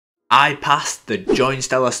I passed the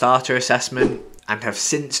JoinStellar Starter Assessment and have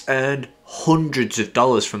since earned hundreds of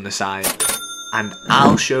dollars from the site. And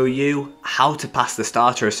I'll show you how to pass the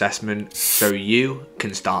starter assessment so you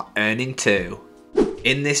can start earning too.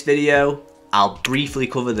 In this video, I'll briefly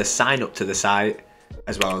cover the sign up to the site,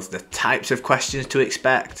 as well as the types of questions to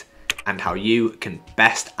expect and how you can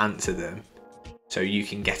best answer them, so you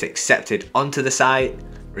can get accepted onto the site,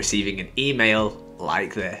 receiving an email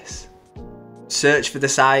like this. Search for the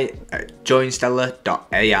site at JoinStellar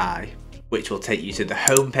AI, which will take you to the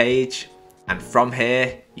home page, and from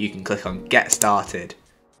here you can click on Get Started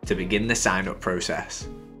to begin the sign up process.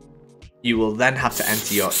 You will then have to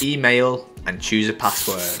enter your email and choose a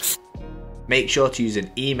password. Make sure to use an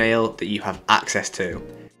email that you have access to,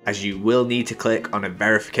 as you will need to click on a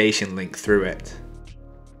verification link through it.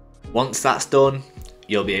 Once that's done,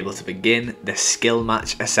 you'll be able to begin the skill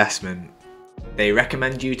match assessment. They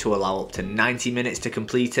recommend you to allow up to 90 minutes to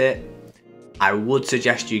complete it. I would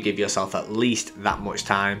suggest you give yourself at least that much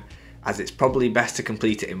time, as it's probably best to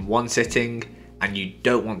complete it in one sitting and you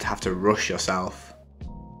don't want to have to rush yourself.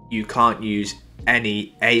 You can't use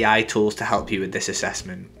any AI tools to help you with this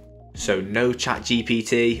assessment, so no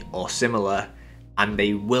ChatGPT or similar, and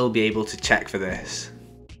they will be able to check for this.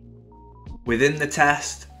 Within the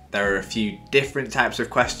test, there are a few different types of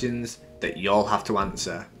questions that you'll have to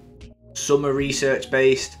answer. Some are research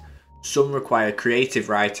based, some require creative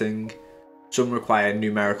writing, some require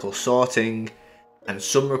numerical sorting, and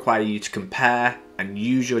some require you to compare and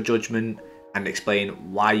use your judgment and explain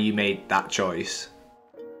why you made that choice.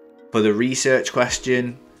 For the research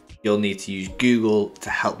question, you'll need to use Google to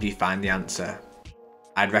help you find the answer.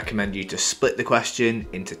 I'd recommend you to split the question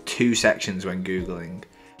into two sections when Googling,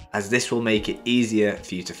 as this will make it easier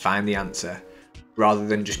for you to find the answer, rather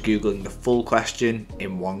than just Googling the full question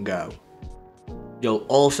in one go. You'll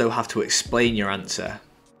also have to explain your answer,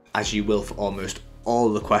 as you will for almost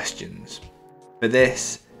all the questions. For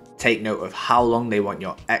this, take note of how long they want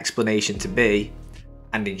your explanation to be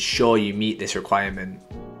and ensure you meet this requirement.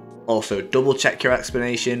 Also, double check your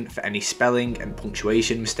explanation for any spelling and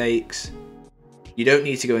punctuation mistakes. You don't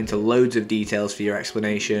need to go into loads of details for your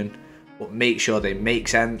explanation, but make sure they make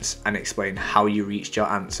sense and explain how you reached your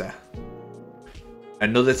answer.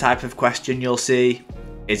 Another type of question you'll see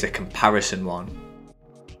is a comparison one.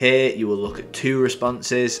 Here you will look at two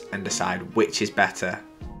responses and decide which is better.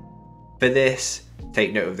 For this,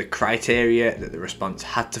 take note of the criteria that the response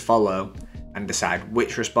had to follow and decide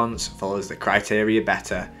which response follows the criteria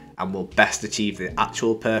better and will best achieve the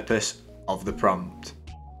actual purpose of the prompt.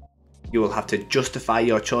 You will have to justify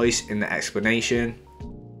your choice in the explanation.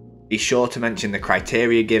 Be sure to mention the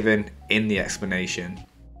criteria given in the explanation.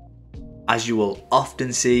 As you will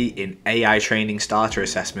often see in AI training starter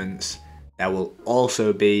assessments, there will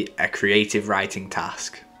also be a creative writing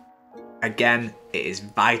task. Again, it is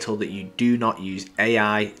vital that you do not use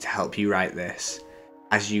AI to help you write this,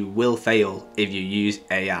 as you will fail if you use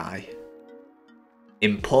AI.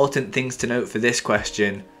 Important things to note for this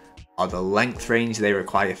question are the length range they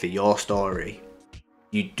require for your story.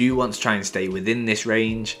 You do want to try and stay within this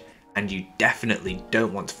range, and you definitely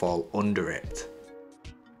don't want to fall under it.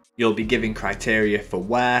 You'll be given criteria for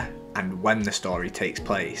where and when the story takes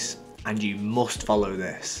place, and you must follow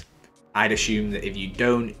this. I'd assume that if you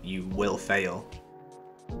don't, you will fail.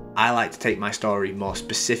 I like to take my story more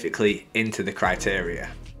specifically into the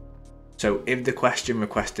criteria. So if the question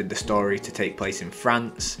requested the story to take place in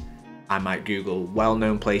France, I might Google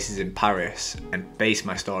well-known places in Paris and base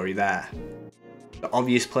my story there. The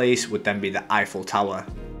obvious place would then be the Eiffel Tower,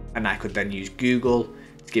 and I could then use Google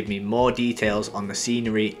to give me more details on the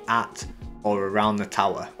scenery at or around the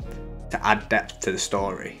tower to add depth to the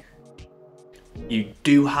story. You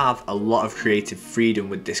do have a lot of creative freedom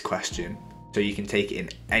with this question, so you can take it in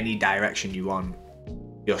any direction you want.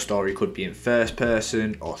 Your story could be in first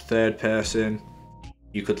person or third person.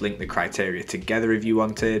 You could link the criteria together if you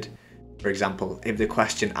wanted. For example, if the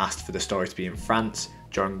question asked for the story to be in France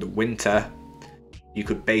during the winter, you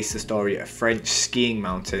could base the story at a French skiing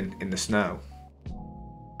mountain in the snow.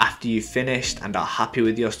 After you've finished and are happy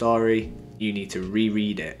with your story, you need to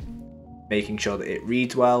reread it, making sure that it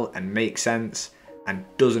reads well and makes sense and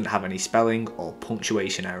doesn't have any spelling or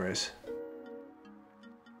punctuation errors.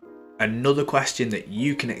 Another question that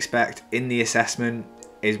you can expect in the assessment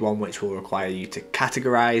is one which will require you to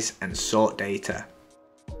categorize and sort data.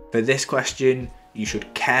 For this question, you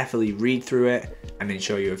should carefully read through it and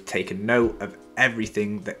ensure you have taken note of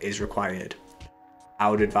everything that is required. I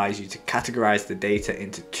would advise you to categorize the data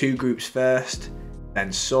into two groups first,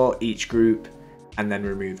 then sort each group, and then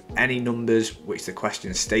remove any numbers which the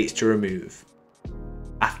question states to remove.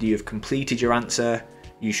 After you've completed your answer,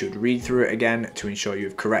 You should read through it again to ensure you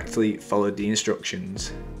have correctly followed the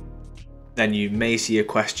instructions. Then you may see a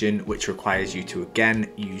question which requires you to again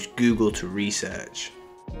use Google to research.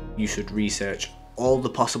 You should research all the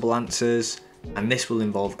possible answers, and this will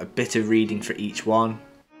involve a bit of reading for each one.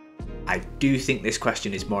 I do think this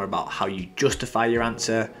question is more about how you justify your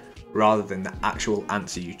answer rather than the actual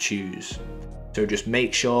answer you choose. So just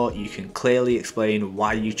make sure you can clearly explain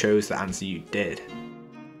why you chose the answer you did.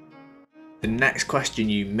 The next question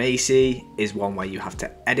you may see is one where you have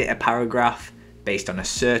to edit a paragraph based on a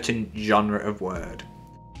certain genre of word,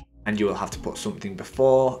 and you will have to put something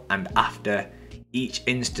before and after each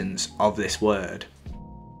instance of this word.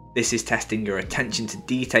 This is testing your attention to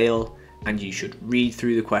detail, and you should read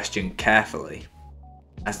through the question carefully,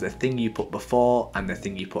 as the thing you put before and the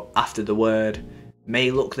thing you put after the word may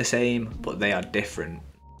look the same, but they are different.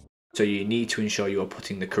 So you need to ensure you are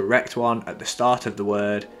putting the correct one at the start of the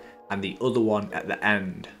word and the other one at the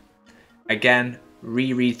end. Again,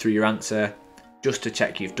 reread through your answer just to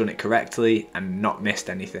check you've done it correctly and not missed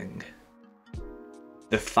anything.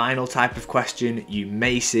 The final type of question you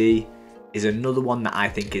may see is another one that I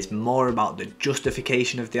think is more about the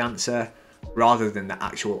justification of the answer rather than the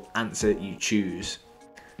actual answer you choose.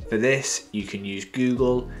 For this, you can use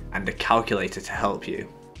Google and a calculator to help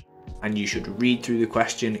you, and you should read through the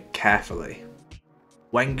question carefully.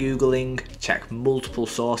 When Googling, check multiple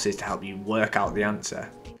sources to help you work out the answer,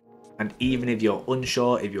 and even if you're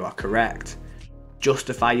unsure if you are correct,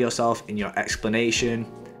 justify yourself in your explanation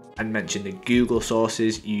and mention the Google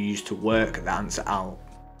sources you used to work the answer out.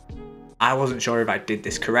 I wasn't sure if I did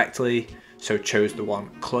this correctly, so chose the one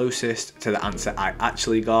closest to the answer I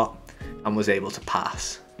actually got and was able to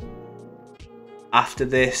pass. After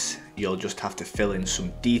this, you'll just have to fill in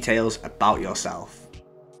some details about yourself,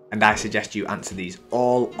 and I suggest you answer these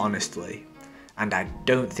all honestly, and I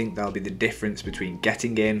don't think there'll be the difference between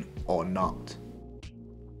getting in or not.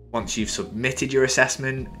 Once you've submitted your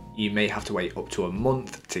assessment, you may have to wait up to a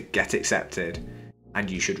month to get accepted,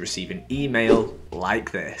 and you should receive an email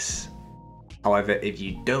like this. However, if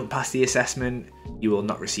you don't pass the assessment, you will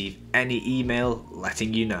not receive any email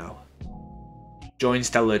letting you know.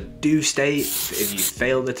 JoinStellar do state that if you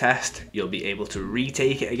fail the test, you'll be able to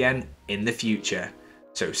retake it again in the future,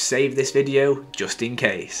 so save this video just in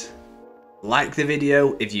case. Like the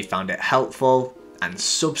video if you found it helpful, and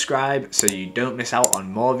subscribe so you don't miss out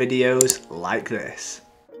on more videos like this.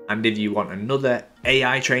 And if you want another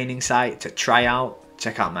AI training site to try out,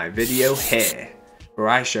 check out my video here, where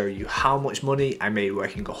I show you how much money I made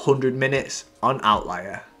working 100 minutes on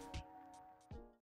Outlier.